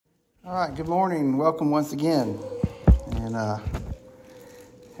All right, good morning. Welcome once again. And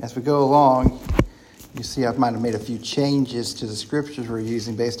as we go along, you see I might have made a few changes to the scriptures we're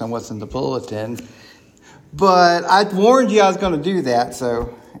using based on what's in the bulletin. But I warned you I was going to do that,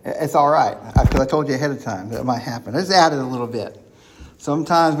 so it's all right. Because I told you ahead of time that it might happen. I just added a little bit.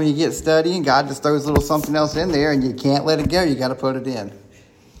 Sometimes when you get studying, God just throws a little something else in there and you can't let it go. You got to put it in.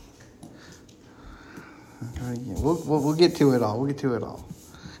 We'll get to it all.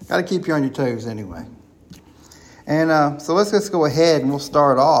 Got to keep you on your toes anyway. And so let's just go ahead and we'll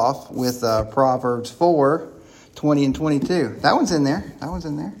start off with Proverbs 4, 20 and 22. That one's in there.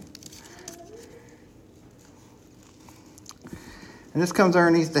 And this comes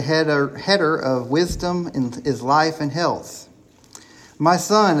underneath the header of wisdom is life and health. My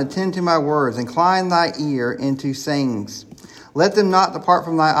son, attend to my words. Incline thy ear into sayings. Let them not depart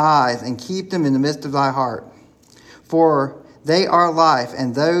from thy eyes, and keep them in the midst of thy heart. For they are life,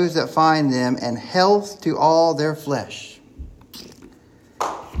 and those that find them, and health to all their flesh.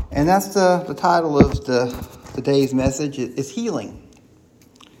 And that's the title of today's message, is healing.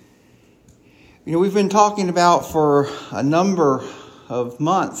 You know, we've been talking about for a number of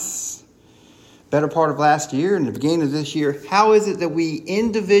months, better part of last year and the beginning of this year, how is it that we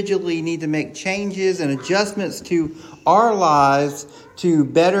individually need to make changes and adjustments to our lives to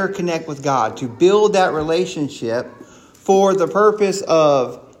better connect with God, to build that relationship for the purpose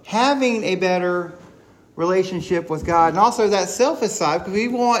of having a better relationship with God, and also that selfish side, because we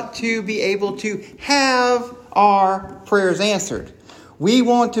want to be able to have our prayers answered. We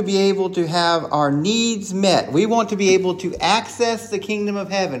want to be able to have our needs met. We want to be able to access the kingdom of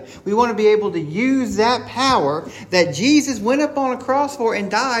heaven. We want to be able to use that power that Jesus went up on a cross for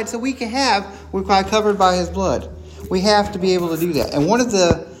and died so we can have, we're covered by his blood. We have to be able to do that. And one of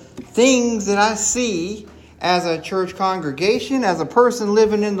the things that I see as a church congregation, as a person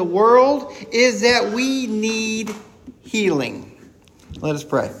living in the world, is that we need healing. Let us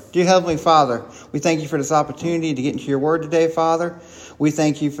pray. Dear Heavenly Father, we thank you for this opportunity to get into your word today, Father. We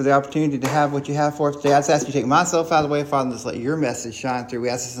thank you for the opportunity to have what you have for us today. I just ask you to take myself out of the way, Father, and just let your message shine through. We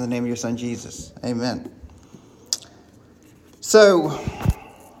ask this in the name of your Son, Jesus. Amen. So,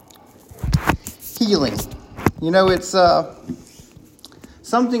 healing. You know, it's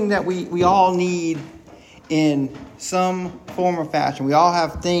something that we all need in some form or fashion. We all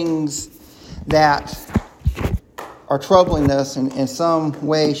have things that are troubling us in some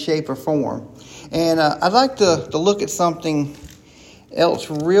way, shape, or form. And I'd like to look at something else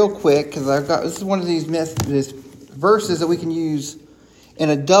real quick, because this is one of these verses that we can use in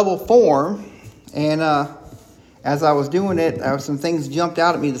a double form. And as I was doing it, some things jumped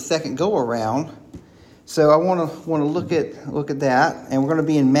out at me the second go around. So I want to look at that, and we're going to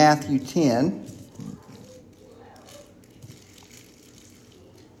be in Matthew 10.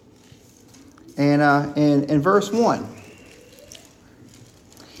 And in verse 1.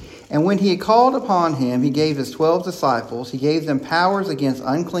 And when he had called upon him, he gave his 12 disciples. He gave them powers against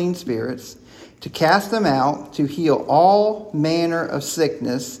unclean spirits, to cast them out, to heal all manner of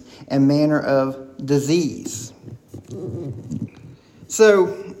sickness and manner of disease.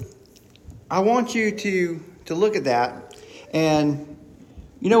 So I want you to look at that. And,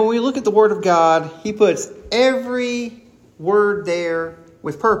 you know, when we look at the Word of God, he puts every word there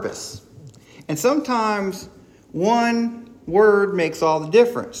with purpose. And sometimes one word makes all the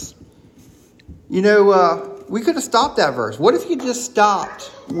difference. You know, we could have stopped that verse. What if you just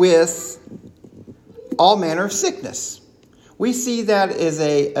stopped with all manner of sickness? We see that as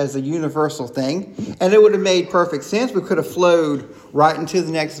a universal thing, and it would have made perfect sense. We could have flowed right into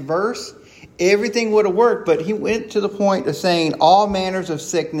the next verse. Everything would have worked, but he went to the point of saying all manners of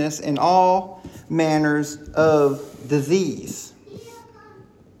sickness and all manners of disease.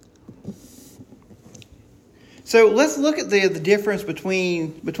 So let's look at the difference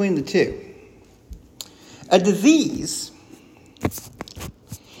between the two. A disease,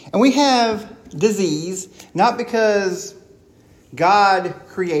 and we have disease not because God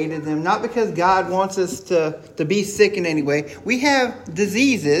created them, not because God wants us to be sick in any way. We have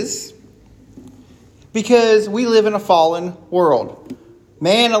diseases because we live in a fallen world.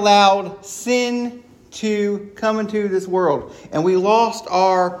 Man allowed sin to come into this world, and we lost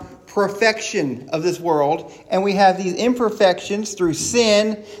our perfection of this world, and we have these imperfections through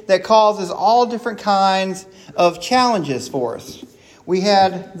sin that causes all different kinds of challenges for us. We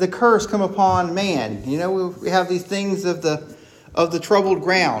had the curse come upon man. You know, we have these things of the troubled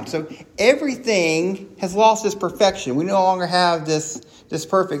ground. So everything has lost its perfection. We no longer have this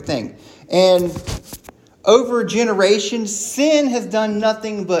perfect thing. And over generations, sin has done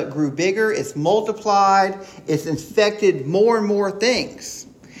nothing but grew bigger. It's multiplied. It's infected more and more things.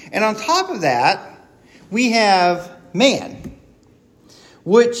 And on top of that, we have man,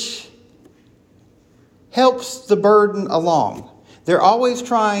 which helps the burden along. They're always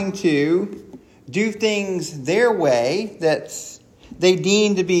trying to do things their way that they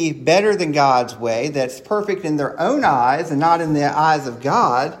deem to be better than God's way, that's perfect in their own eyes and not in the eyes of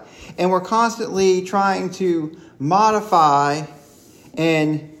God. And we're constantly trying to modify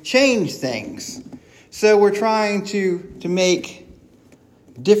and change things. So we're trying to make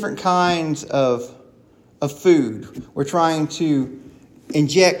different kinds of food. We're trying to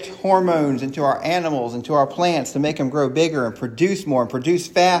inject hormones into our animals, into our plants to make them grow bigger and produce more and produce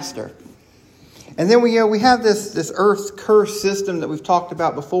faster. And then we have this earth curse system that we've talked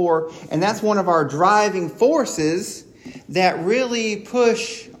about before, and that's one of our driving forces that really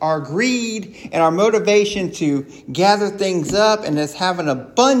push our greed and our motivation to gather things up and just have an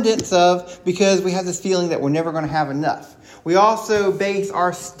abundance of, because we have this feeling that we're never going to have enough. We also base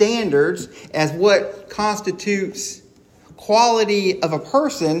our standards as what constitutes quality of a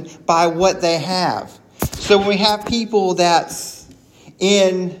person by what they have. So when we have people that's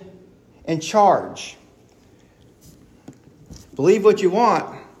in charge, believe what you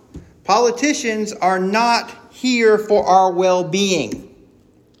want, politicians are not here for our well-being.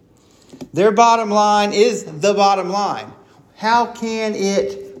 Their bottom line is the bottom line. How can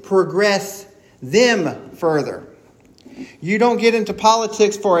it progress them further? You don't get into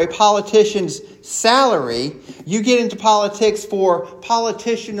politics for a politician's salary. You get into politics for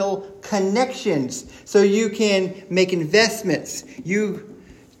politicianal connections, so you can make investments. You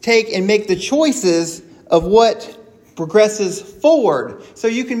take and make the choices of what progresses forward, so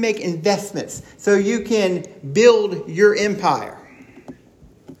you can make investments, so you can build your empire.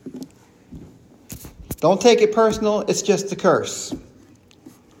 Don't take it personal. It's just a curse.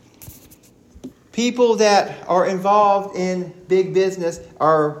 People that are involved in big business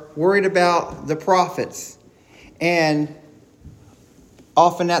are worried about the profits, and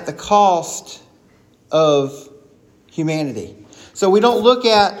often at the cost of humanity. So we don't look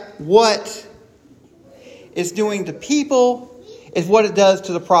at what it's doing to people, it's what it does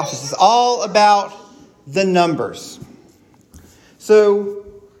to the process. It's all about the numbers. So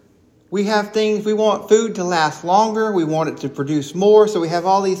we have things, we want food to last longer, we want it to produce more, so we have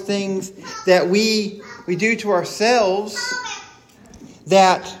all these things that we do to ourselves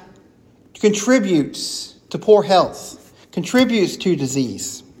that contributes to poor health, contributes to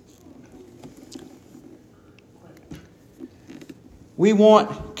disease. We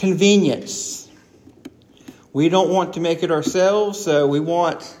want convenience. We don't want to make it ourselves, so we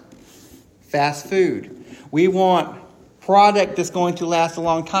want fast food. We want product that's going to last a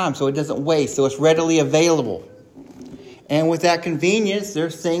long time, so it doesn't waste, so it's readily available. And with that convenience,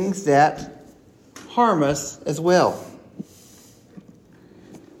 there's things that harm us as well.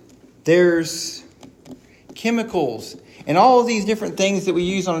 There's chemicals and all of these different things that we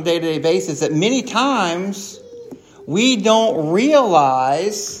use on a day-to-day basis that many times we don't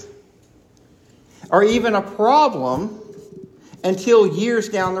realize are even a problem until years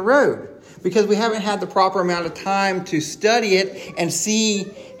down the road, because we haven't had the proper amount of time to study it and see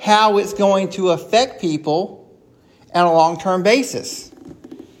how it's going to affect people on a long-term basis.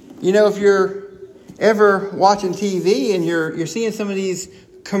 You know, if you're ever watching TV and you're seeing some of these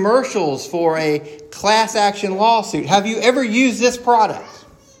commercials for a class action lawsuit, have you ever used this product?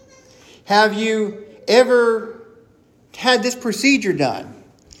 Have you ever had this procedure done?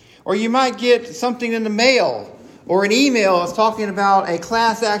 Or you might get something in the mail or an email that's talking about a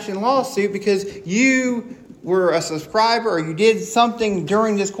class action lawsuit because you were a subscriber or you did something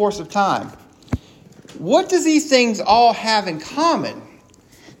during this course of time. What does these things all have in common?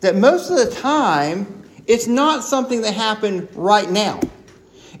 That most of the time, it's not something that happened right now.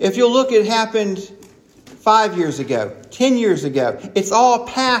 If you'll look, it happened 5 years ago, 10 years ago. It's all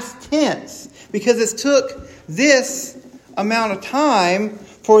past tense because it took this amount of time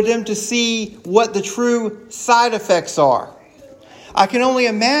for them to see what the true side effects are. I can only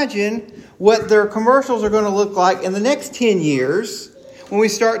imagine what their commercials are going to look like in the next 10 years when we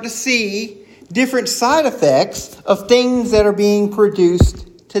start to see different side effects of things that are being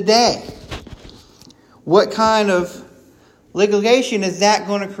produced today. What kind of litigation is that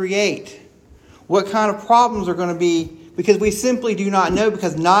going to create? What kind of problems are going to be? Because we simply do not know,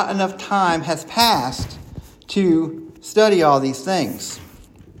 because not enough time has passed to study all these things.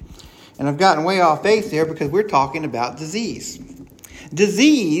 And I've gotten way off base there because we're talking about disease.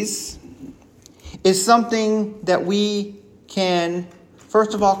 Disease is something that we can,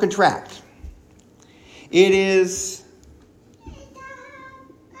 first of all, contract. It is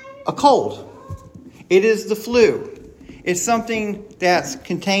a cold. It is the flu. It's something that's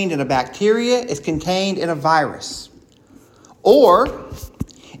contained in a bacteria, it's contained in a virus. Or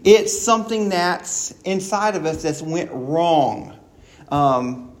it's something that's inside of us that's went wrong.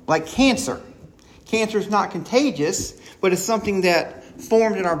 Like cancer. Cancer is not contagious, but it's something that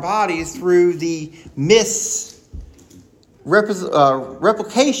formed in our bodies through the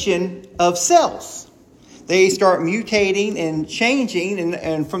replication of cells. They start mutating and changing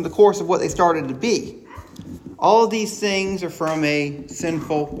and from the course of what they started to be. All of these things are from a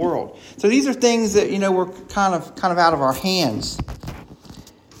sinful world. So these are things that, were kind of out of our hands.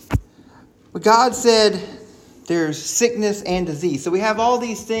 But God said there's sickness and disease. So we have all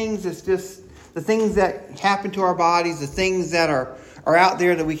these things. It's just the things that happen to our bodies, the things that are out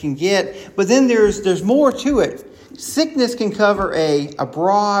there that we can get. But then there's more to it. Sickness can cover a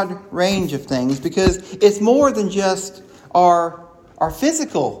broad range of things because it's more than just our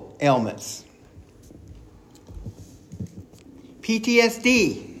physical ailments.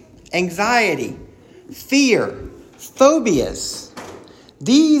 PTSD, anxiety, fear, phobias.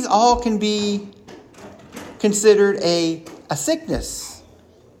 These all can be considered a sickness.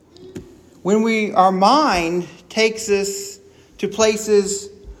 When our mind takes us to places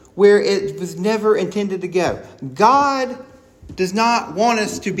where it was never intended to go. God does not want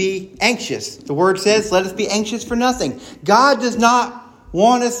us to be anxious. The word says, let us be anxious for nothing. God does not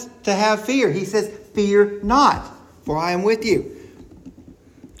want us to have fear. He says, fear not, for I am with you.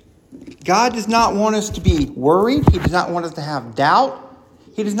 God does not want us to be worried. He does not want us to have doubt.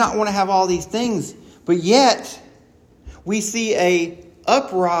 He does not want to have all these things. But yet, we see a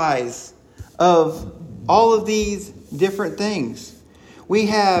uprise of all of these different things. We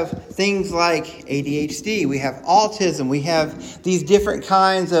have things like ADHD. We have autism. We have these different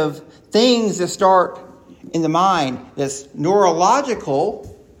kinds of things that start in the mind that's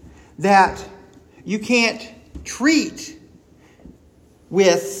neurological that you can't treat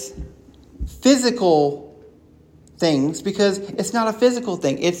with physical things because it's not a physical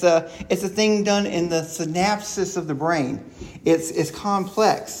thing. It's a thing done in the synapses of the brain. It's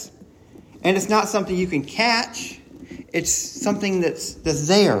complex. And it's not something you can catch. It's something that's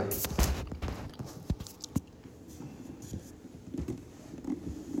there.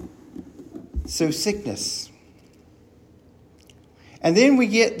 So sickness. And then we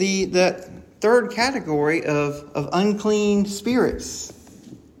get the third category of unclean spirits.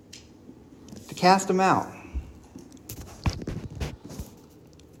 To cast them out.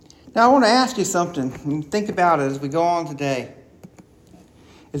 Now I want to ask you something. And think about it as we go on today.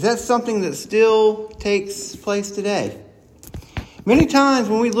 Is that something that still takes place today? Many times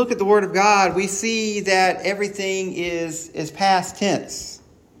when we look at the Word of God, we see that everything is past tense.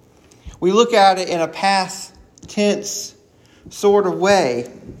 We look at it in a past tense sort of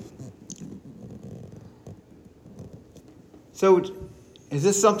way. So is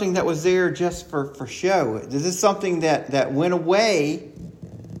this something that was there just for show? Is this something that went away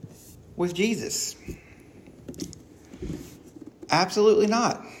with Jesus? Absolutely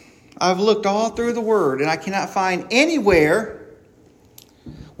not. I've looked all through the Word and I cannot find anywhere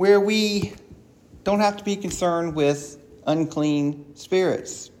where we don't have to be concerned with unclean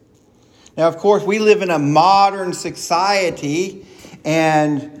spirits. Now, of course, we live in a modern society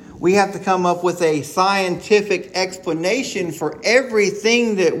and we have to come up with a scientific explanation for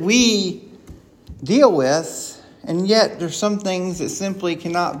everything that we deal with. And yet there's some things that simply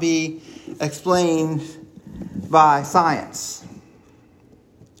cannot be explained by science.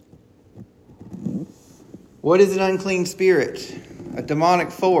 What is an unclean spirit? A demonic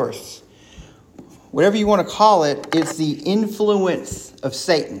force? Whatever you want to call it, it's the influence of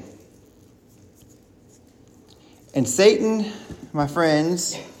Satan. And Satan, my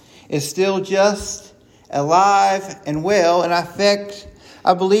friends, is still just alive and well. And in fact,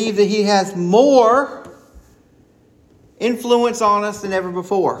 I believe that he has more influence on us than ever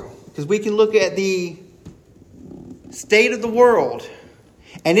before. Because we can look at the state of the world,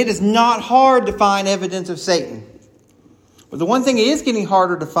 and it is not hard to find evidence of Satan. But the one thing it is getting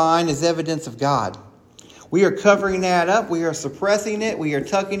harder to find is evidence of God. We are covering that up. We are suppressing it. We are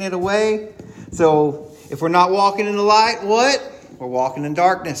tucking it away. So if we're not walking in the light, what? We're walking in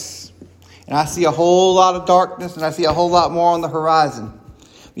darkness. And I see a whole lot of darkness, and I see a whole lot more on the horizon.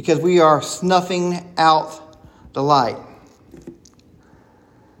 Because we are snuffing out the light.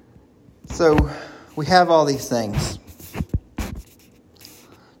 So we have all these things.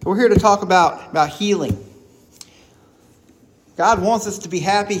 We're here to talk about healing. God wants us to be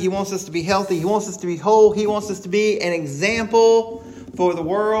happy. He wants us to be healthy. He wants us to be whole. He wants us to be an example for the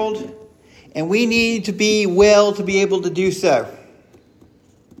world. And we need to be well to be able to do so.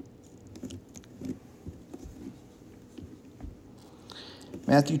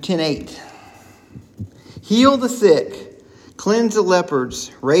 Matthew 10:8. Heal the sick, cleanse the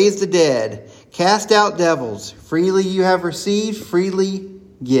lepers, raise the dead, cast out devils. Freely you have received, freely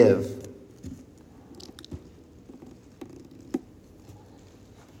give.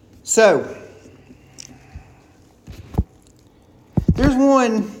 So, there's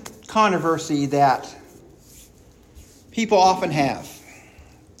one controversy that people often have,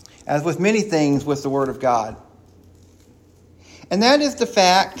 as with many things with the Word of God. And that is the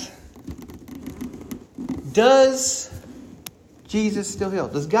fact, does Jesus still heal?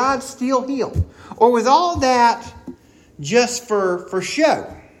 Does God still heal? Or was all that just for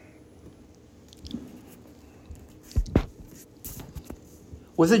show?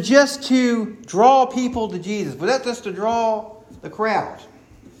 Was it just to draw people to Jesus? Was that just to draw the crowd?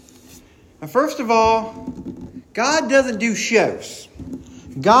 And first of all, God doesn't do shows.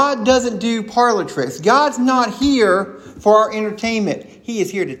 God doesn't do parlor tricks. God's not here for our entertainment. He is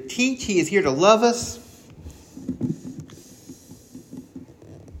here to teach. He is here to love us.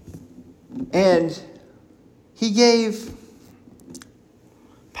 And He gave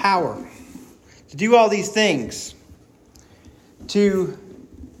power to do all these things to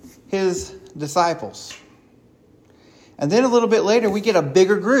His disciples. And then a little bit later, we get a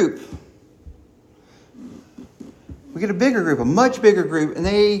bigger group. We get a bigger group, a much bigger group, and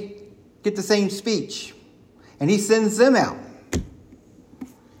they get the same speech. And He sends them out.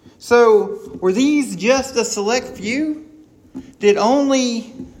 So, were these just a select few? Did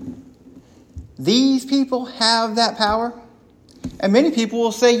only these people have that power? And many people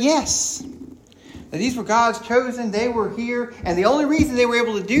will say yes. That these were God's chosen, they were here, and the only reason they were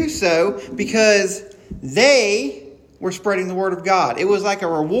able to do so because they were spreading the Word of God. It was like a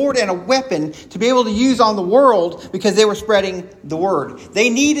reward and a weapon to be able to use on the world because they were spreading the Word. They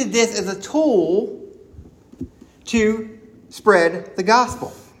needed this as a tool to spread the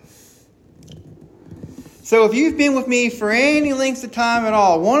gospel. So if you've been with me for any length of time at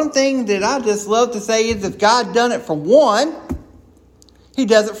all, one thing that I just love to say is if God done it for one, He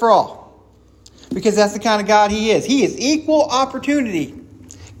does it for all. Because that's the kind of God He is. He is equal opportunity.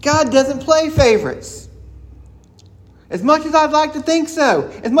 God doesn't play favorites. As much as I'd like to think so,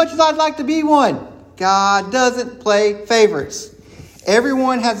 as much as I'd like to be one, God doesn't play favorites.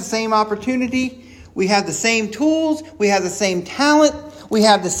 Everyone has the same opportunity. We have the same tools. We have the same talent. We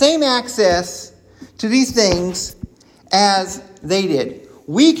have the same access to these things as they did.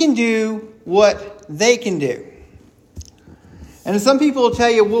 We can do what they can do. And some people will tell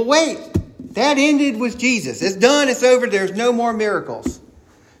you, well, wait, that ended with Jesus. It's done. It's over. There's no more miracles.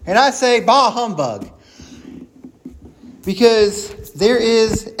 And I say, bah humbug. Because there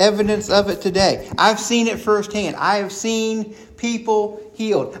is evidence of it today. I've seen it firsthand. I have seen people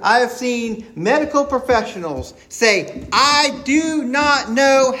healed. I have seen medical professionals say, I do not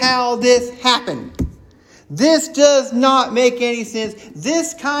know how this happened. This does not make any sense.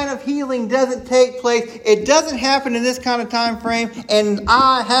 This kind of healing doesn't take place. It doesn't happen in this kind of time frame. And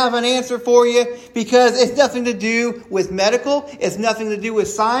I have an answer for you because it's nothing to do with medical. It's nothing to do with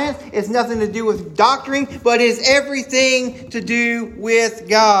science. It's nothing to do with doctoring. But it's everything to do with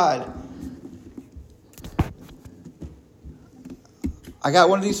God. I got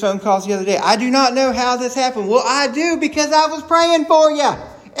one of these phone calls the other day. I do not know how this happened. Well, I do because I was praying for you.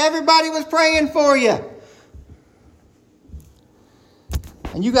 Everybody was praying for you.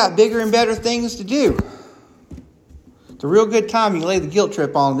 And you got bigger and better things to do. It's a real good time. You lay the guilt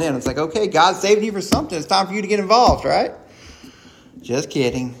trip on them. It's like, okay, God saved you for something. It's time for you to get involved, right? Just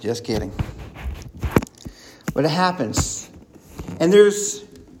kidding. Just kidding. But it happens. And there's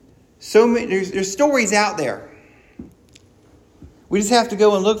so many, there's stories out there. We just have to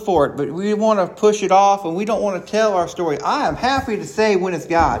go and look for it. But we want to push it off and we don't want to tell our story. I am happy to say when it's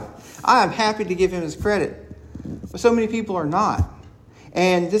God. I am happy to give Him His credit. But so many people are not.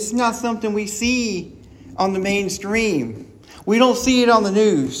 And this is not something we see on the mainstream. We don't see it on the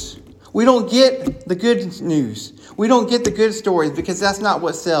news. We don't get the good news. We don't get the good stories because that's not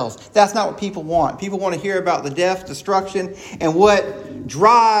what sells. That's not what people want. People want to hear about the death, destruction, and what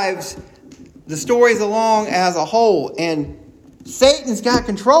drives the stories along as a whole. And Satan's got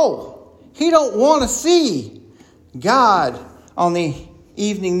control. He don't want to see God on the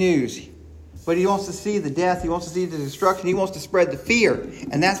evening news. But he wants to see the death. He wants to see the destruction. He wants to spread the fear.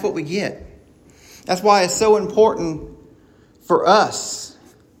 And that's what we get. That's why it's so important for us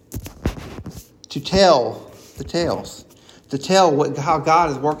to tell the tales. To tell how God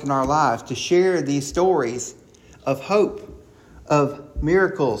has worked in our lives. To share these stories of hope, of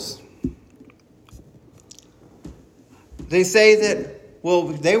miracles. They say that, well,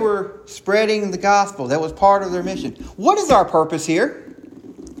 they were spreading the gospel. That was part of their mission. What is our purpose here?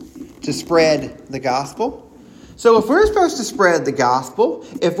 to spread the gospel. So if we're supposed to spread the gospel,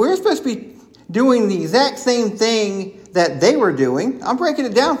 if we're supposed to be doing the exact same thing that they were doing, I'm breaking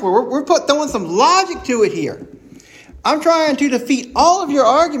it down for you. We're throwing some logic to it here. I'm trying to defeat all of your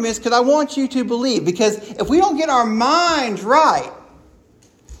arguments because I want you to believe. Because if we don't get our minds right,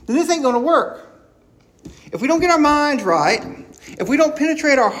 then this ain't going to work. If we don't get our minds right, if we don't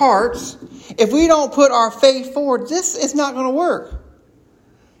penetrate our hearts, if we don't put our faith forward, this is not going to work.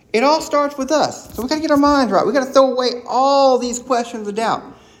 It all starts with us. So we've got to get our minds right. We've got to throw away all these questions of doubt.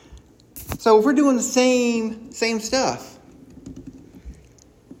 So if we're doing the same stuff,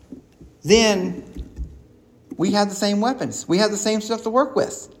 then we have the same weapons. We have the same stuff to work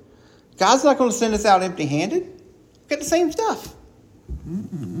with. God's not going to send us out empty-handed. We've got the same stuff.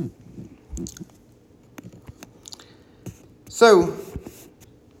 Mm-hmm. So,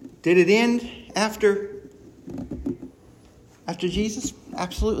 did it end after Jesus?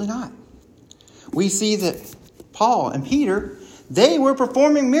 Absolutely not. We see that Paul and Peter, they were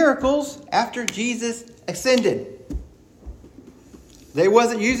performing miracles after Jesus ascended. They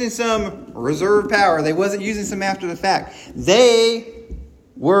wasn't using some reserve power. They wasn't using some after the fact. They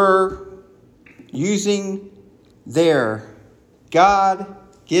were using their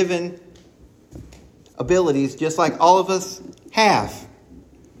God-given abilities just like all of us have.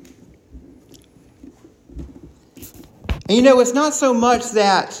 And it's not so much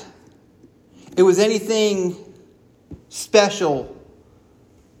that it was anything special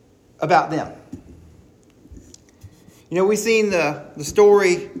about them. We've seen the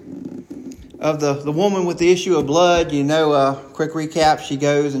story of the woman with the issue of blood. Quick recap, she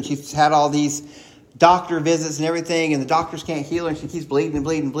goes and she's had all these doctor visits and everything, and the doctors can't heal her, and she keeps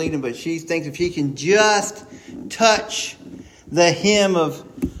bleeding, but she thinks if she can just touch the hem of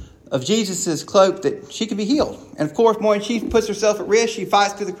Jesus' cloak that she can be healed. And of course, when she puts herself at risk, she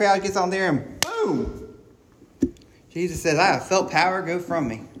fights through the crowd, gets on there, and boom! Jesus says, I have felt power go from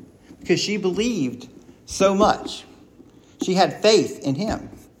me. Because she believed so much. She had faith in him.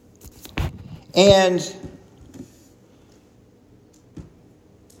 And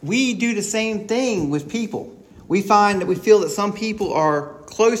we do the same thing with people. We find that we feel that some people are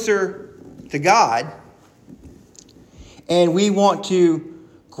closer to God, and we want to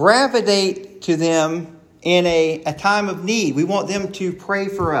gravitate to them in a time of need. We want them to pray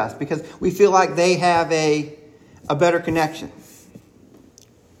for us because we feel like they have a better connection.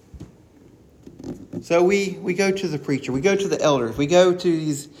 So we go to the preacher, we go to the elders, we go to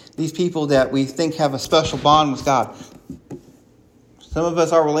these people that we think have a special bond with God. Some of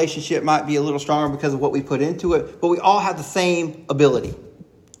us, our relationship might be a little stronger because of what we put into it, but we all have the same ability.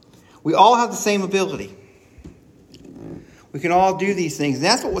 We all have the same ability. We can all do these things. And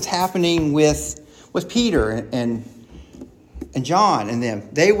that's what was happening with Peter and John and them.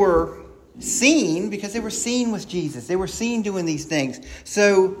 They were seen because they were seen with Jesus. They were seen doing these things.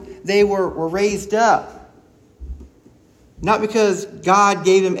 So they were raised up. Not because God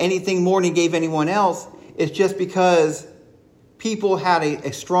gave them anything more than he gave anyone else. It's just because people had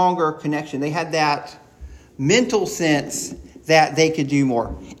a stronger connection. They had that mental sense that they could do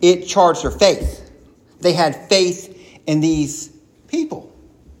more. It charged their faith. They had faith in these people.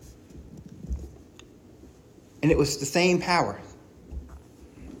 And it was the same power.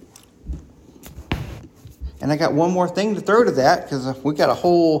 And I got one more thing to throw to that because we got a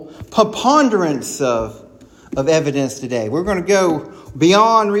whole preponderance of evidence today. We're going to go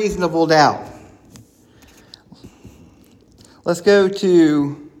beyond reasonable doubt. Let's go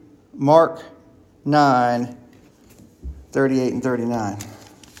to Mark 9, 38 and 39.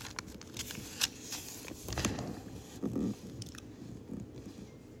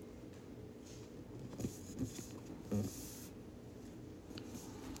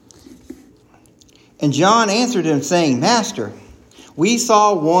 And John answered him, saying, Master, we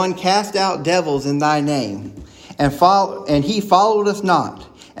saw one cast out devils in thy name, and he followed us not.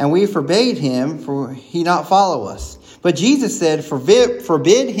 And we forbade him, for he not follow us. But Jesus said,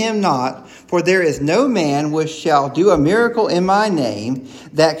 Forbid him not, for there is no man which shall do a miracle in my name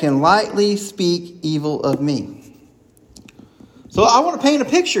that can lightly speak evil of me. So I want to paint a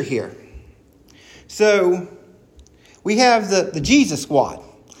picture here. So we have the Jesus squad.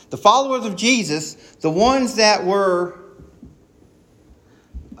 The followers of Jesus, the ones that were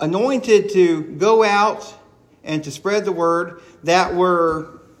anointed to go out and to spread the word, that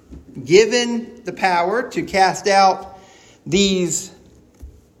were given the power to cast out these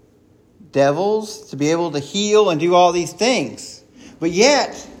devils, to be able to heal and do all these things. But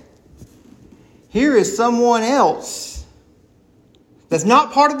yet, here is someone else that's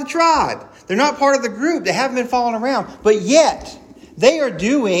not part of the tribe. They're not part of the group. They haven't been following around. But yet, they are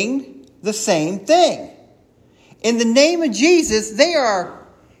doing the same thing. In the name of Jesus, they are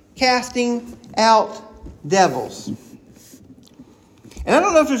casting out devils. And I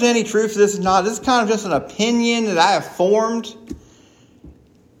don't know if there's any truth to this or not. This is kind of just an opinion that I have formed.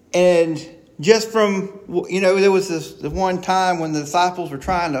 And just from, there was the one time when the disciples were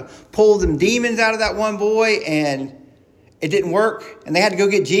trying to pull them demons out of that one boy, and it didn't work. And they had to go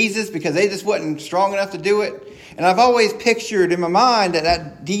get Jesus because they just wasn't strong enough to do it. And I've always pictured in my mind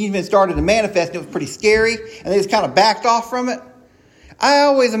that demon started to manifest, and it was pretty scary. And they just kind of backed off from it. I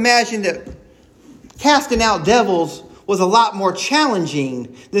always imagined that casting out devils was a lot more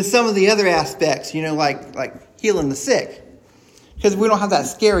challenging than some of the other aspects, like healing the sick. Because we don't have that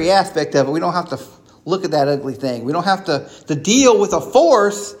scary aspect of it. We don't have to look at that ugly thing. We don't have to deal with a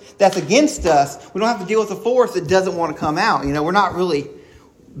force that's against us. We don't have to deal with a force that doesn't want to come out. We're not really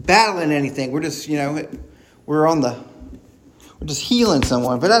battling anything. We're just, we're just healing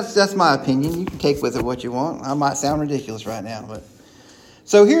someone. But that's my opinion. You can take with it what you want. I might sound ridiculous right now, but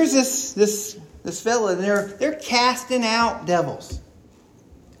so here's this fella, and they're casting out devils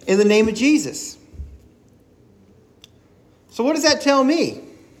in the name of Jesus. So what does that tell me?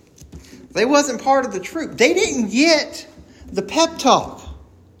 They wasn't part of the troop. They didn't get the pep talk.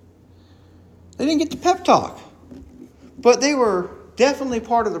 They didn't get the pep talk. But they were definitely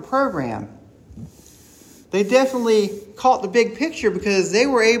part of the program. They definitely caught the big picture because they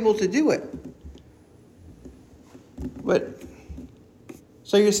were able to do it. But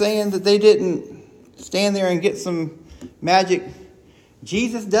so you're saying that they didn't stand there and get some magic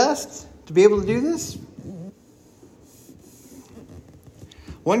Jesus dust to be able to do this?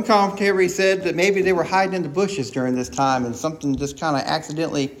 One commentary said that maybe they were hiding in the bushes during this time and something just kind of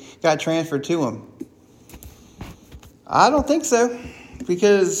accidentally got transferred to them. I don't think so,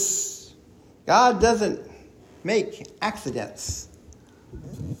 because God doesn't make accidents.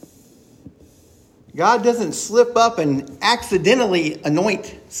 God doesn't slip up and accidentally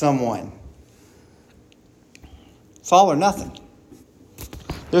anoint someone. It's all or nothing.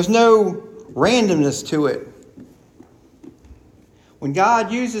 There's no randomness to it. When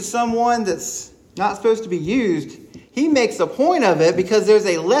God uses someone that's not supposed to be used, He makes a point of it because there's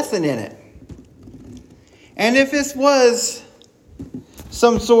a lesson in it. And if this was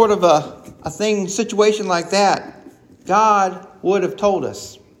some sort of a situation like that, God would have told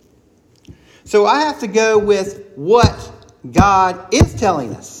us. So I have to go with what God is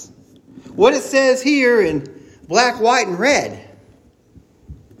telling us. What it says here in black, white, and red.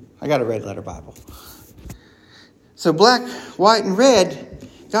 I got a red letter Bible. So black, white, and red,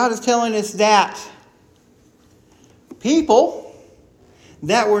 God is telling us that people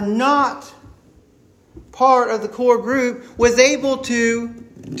that were not part of the core group was able to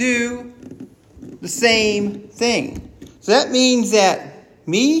do the same thing. So that means that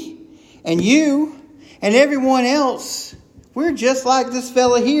me and you and everyone else, we're just like this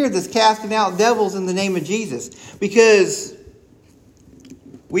fella here that's casting out devils in the name of Jesus. Because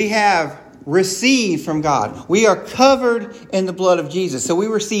we have received from God. We are covered in the blood of Jesus. So we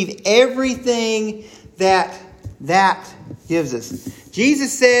receive everything that gives us.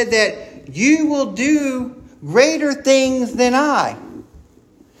 Jesus said that you will do greater things than I.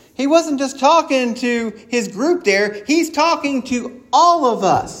 He wasn't just talking to his group there. He's talking to all of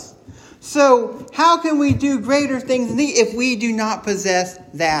us. So how can we do greater things than these if we do not possess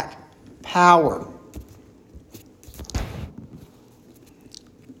that power?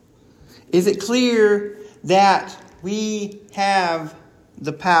 Is it clear that we have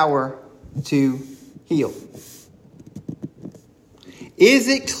the power to heal? Is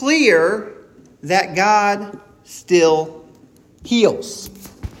it clear that God still heals?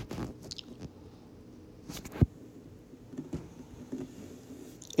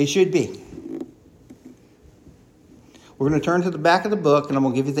 It should be. We're going to turn to the back of the book and I'm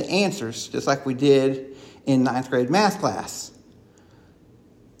going to give you the answers, just like we did in 9th grade math class.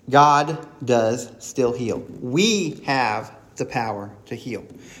 God does still heal. We have the power to heal.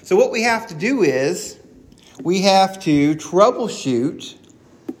 So what we have to do is we have to troubleshoot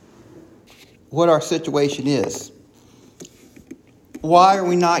what our situation is. Why are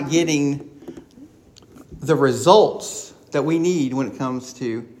we not getting the results that we need when it comes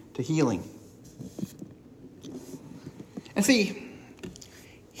to healing? And see,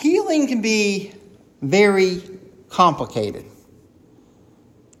 healing can be very complicated.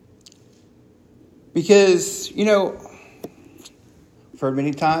 Because, I've heard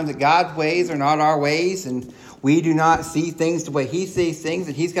many times that God's ways are not our ways, and we do not see things the way He sees things,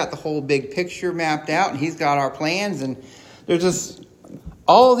 and He's got the whole big picture mapped out, and He's got our plans, and there's just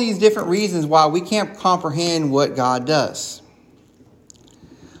all these different reasons why we can't comprehend what God does.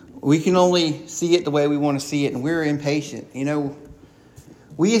 we can only see it the way we want to see it, and we're impatient.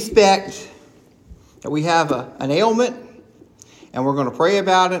 We expect that we have an ailment, and we're going to pray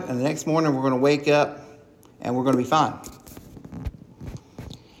about it, and the next morning we're going to wake up, and we're going to be fine.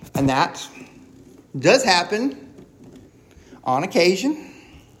 And that does happen on occasion.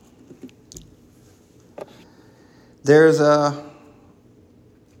 There's a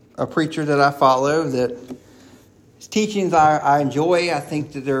preacher that I follow that his teachings I enjoy. I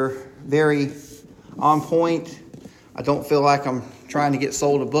think that they're very on point. I don't feel like I'm trying to get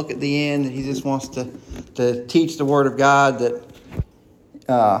sold a book at the end. He just wants to teach the Word of God. That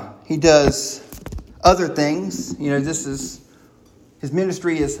he does other things. His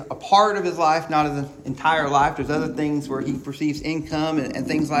ministry is a part of his life, not his entire life. There's other things where he receives income and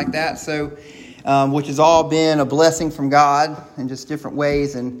things like that. So, which has all been a blessing from God in just different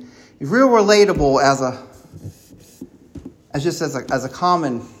ways, and he's real relatable as a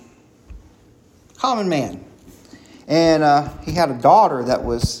common man. And he had a daughter that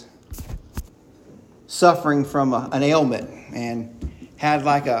was suffering from an ailment and had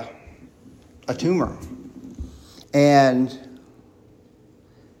like a tumor, and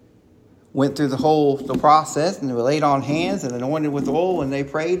went through the process, and they were laid on hands and anointed with oil, and they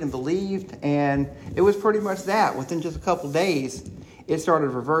prayed and believed, and it was pretty much that. Within just a couple of days, it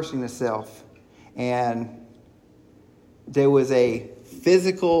started reversing itself, and there was a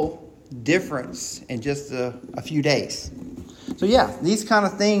physical difference in just a few days. So yeah, these kind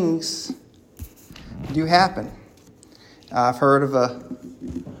of things do happen. I've heard of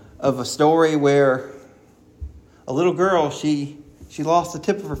a story where a little girl, she lost the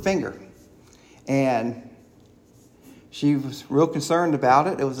tip of her finger. And she was real concerned about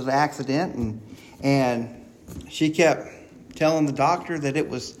it. It was an accident, and she kept telling the doctor that it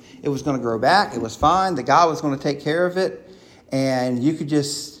was going to grow back. It was fine. That God was going to take care of it. And you could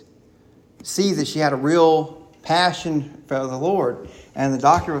just see that she had a real passion for the Lord. And the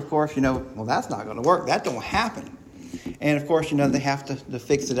doctor, of course, well, that's not going to work. That don't happen. And of course, they have to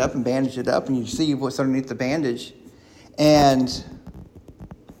fix it up and bandage it up, and you see what's underneath the bandage. And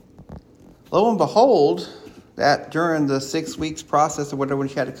lo and behold, that during the 6 weeks process or whatever, when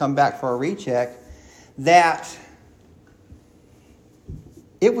she had to come back for a recheck, that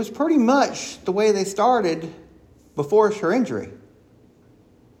it was pretty much the way they started before her injury.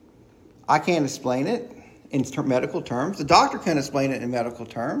 I can't explain it in medical terms. The doctor can't explain it in medical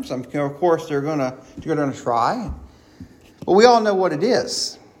terms. Of course, they're going to try. But we all know what it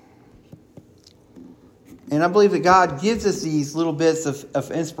is. And I believe that God gives us these little bits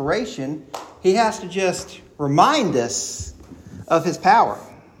of inspiration. He has to just remind us of His power.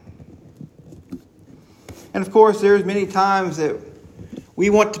 And of course, there's many times that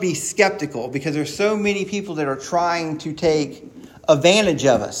we want to be skeptical because there's so many people that are trying to take advantage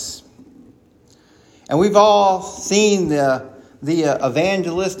of us. And we've all seen the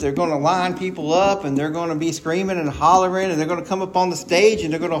evangelists. They're going to line people up, and they're going to be screaming and hollering, and they're going to come up on the stage,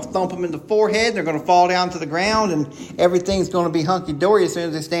 and they're going to thump them in the forehead, and they're going to fall down to the ground, and everything's going to be hunky-dory as soon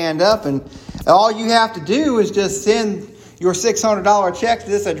as they stand up. And all you have to do is just send your $600 check to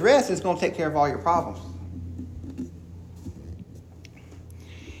this address. It's going to take care of all your problems.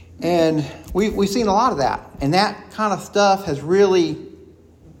 And we've seen a lot of that. And that kind of stuff has really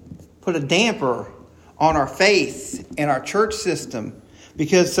put a damper on our faith and our church system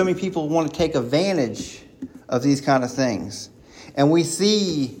because so many people want to take advantage of these kind of things. And we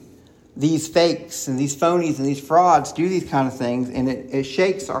see these fakes and these phonies and these frauds do these kind of things, and it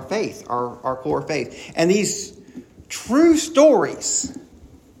shakes our faith, our core faith. And these true stories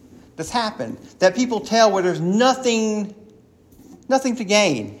that's happened that people tell where there's nothing to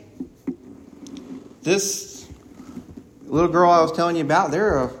gain. This little girl I was telling you about,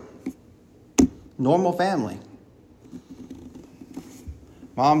 they're a normal family.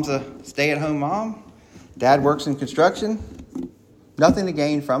 Mom's a stay-at-home mom. Dad works in construction. Nothing to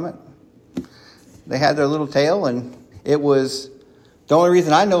gain from it. They had their little tale, and it was the only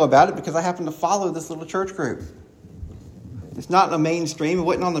reason I know about it because I happen to follow this little church group. It's not in the mainstream. It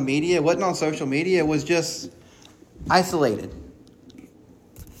wasn't on the media. It wasn't on social media. It was just isolated.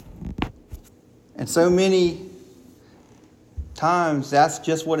 And so many times that's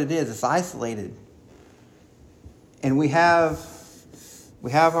just what it is. It's isolated. And we have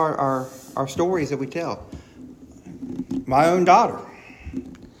our stories that we tell. My own daughter,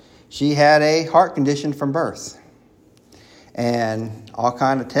 she had a heart condition from birth. And all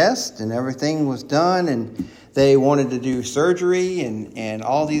kind of tests and everything was done. And they wanted to do surgery and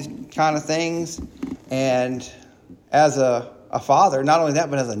all these kind of things. And as a father, not only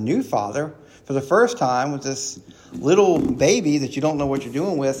that, but as a new father, for the first time with this little baby that you don't know what you're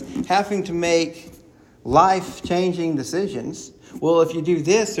doing with, having to make life-changing decisions. Well, if you do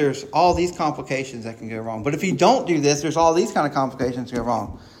this, there's all these complications that can go wrong. But if you don't do this, there's all these kind of complications that go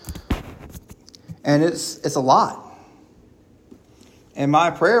wrong. And it's a lot. And my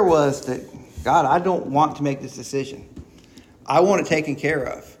prayer was that, God, I don't want to make this decision. I want it taken care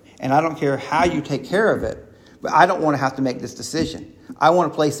of. And I don't care how you take care of it, but I don't want to have to make this decision. I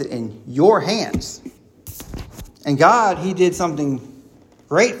want to place it in your hands. And God, he did something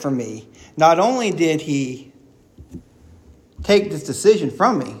great for me. Not only did he take this decision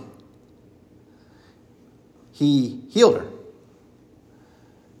from me, he healed her.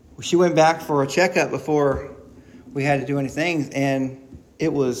 She went back for a checkup before we had to do anything, and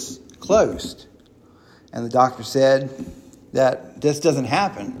it was closed. And the doctor said that this doesn't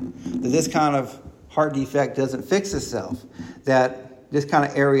happen, that this kind of heart defect doesn't fix itself, that this kind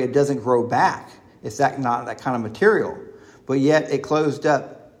of area doesn't grow back. It's not that kind of material. But yet it closed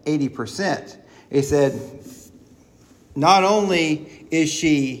up 80%. He said, not only is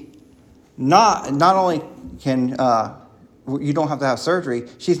she not only can you don't have to have surgery,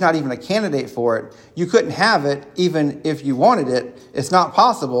 she's not even a candidate for it. You couldn't have it even if you wanted it. It's not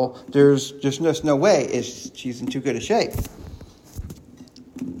possible. There's just no way. She's in too good a shape.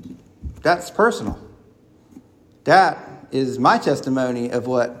 That's personal. That is my testimony of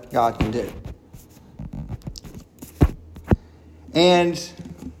what God can do. And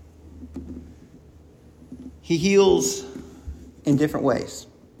he heals in different ways.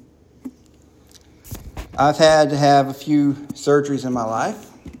 I've had to have a few surgeries in my life.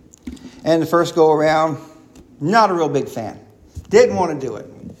 And the first go around, not a real big fan. Didn't want to do it.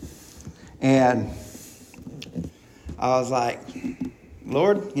 And I was like,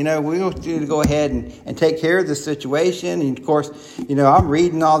 Lord, we need to go ahead and take care of this situation. And of course, I'm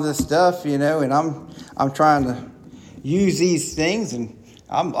reading all this stuff, and I'm trying to use these things, and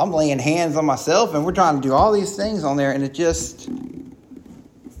I'm laying hands on myself, and we're trying to do all these things on there, and it just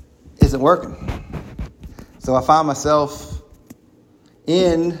isn't working. So I find myself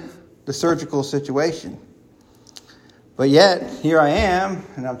in the surgical situation. But yet, here I am,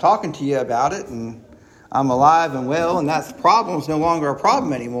 and I'm talking to you about it, and I'm alive and well, and that problem's no longer a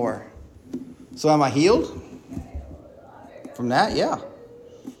problem anymore. So am I healed from that? Yeah.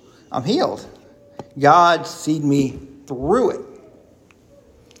 I'm healed. God seed me through it.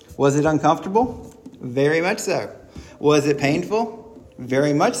 Was it uncomfortable? Very much so. Was it painful?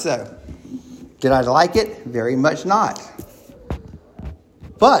 Very much so. Did I like it? Very much not.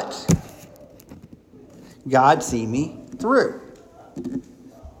 But God see me through.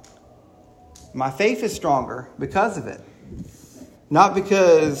 My faith is stronger because of it. Not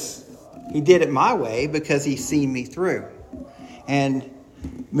because he did it my way, because he's seen me through. And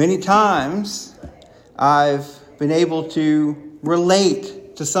many times I've been able to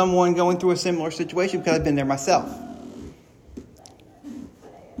relate to someone going through a similar situation because I've been there myself.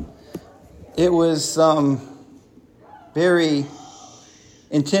 It was some very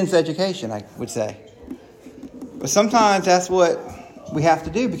intense education, I would say. But sometimes that's what we have to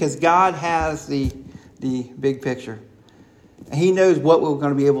do, because God has the big picture. And he knows what we're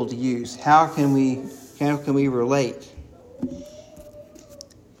going to be able to use. How can we relate?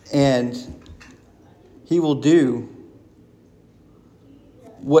 And he will do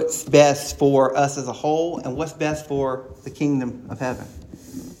what's best for us as a whole and what's best for the kingdom of heaven.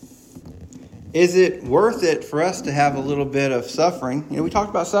 Is it worth it for us to have a little bit of suffering? We talked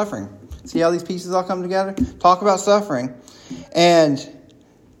about suffering. See how these pieces all come together? Talk about suffering. And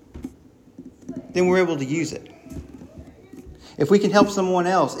then we're able to use it. If we can help someone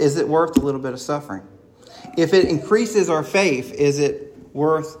else, is it worth a little bit of suffering? If it increases our faith, is it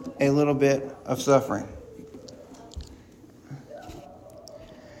worth a little bit of suffering?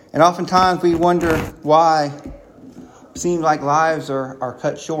 And oftentimes we wonder why it seems like lives are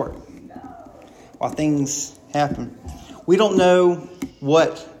cut short while things happen. We don't know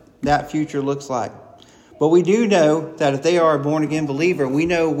what that future looks like. But we do know that if they are a born-again believer, we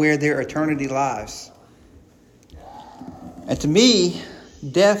know where their eternity lies. And to me,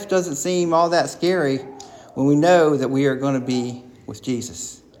 death doesn't seem all that scary when we know that we are going to be with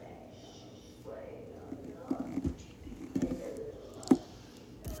Jesus.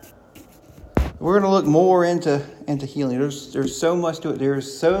 We're going to look more into healing. There's so much to it.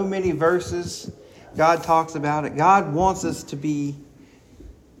 There's so many verses. God talks about it. God wants us to be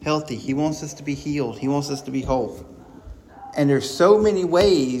healthy. He wants us to be healed. He wants us to be whole. And there's so many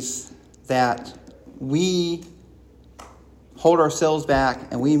ways that we hold ourselves back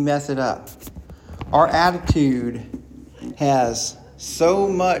and we mess it up. Our attitude has so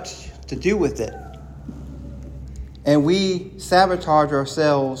much to do with it. And we sabotage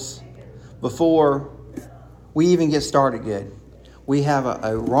ourselves before we even get started good. We have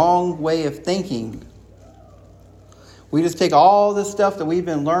a wrong way of thinking. We just take all this stuff that we've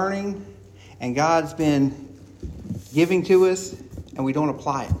been learning and God's been giving to us, and we don't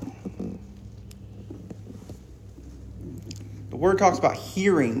apply it. The Word talks about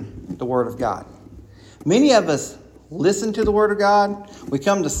hearing the Word of God. Many of us listen to the Word of God. We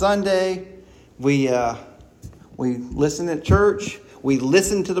come to Sunday. We listen at church. We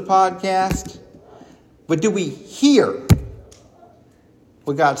listen to the podcast. But do we hear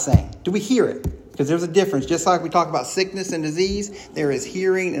what God's saying? Do we hear it? Because there's a difference. Just like we talk about sickness and disease, there is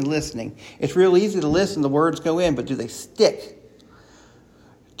hearing and listening. It's real easy to listen. The words go in, but do they stick?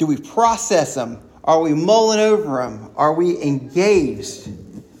 Do we process them? Are we mulling over them? Are we engaged?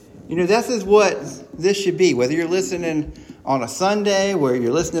 This is what this should be. Whether you're listening on a Sunday, where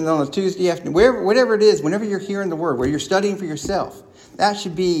you're listening on a Tuesday afternoon, whatever it is, whenever you're hearing the Word, where you're studying for yourself, that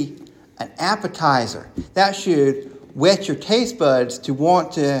should be an appetizer. That should whet your taste buds to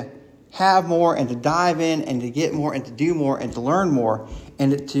want to have more and to dive in and to get more and to do more and to learn more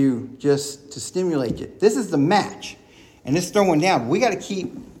and to stimulate you. This is the match. And it's throwing down. We got to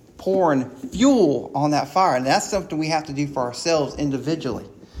keep pouring fuel on that fire. And that's something we have to do for ourselves individually.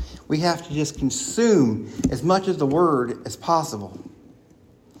 We have to just consume as much of the Word as possible.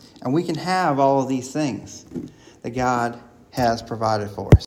 And we can have all of these things that God has provided for us.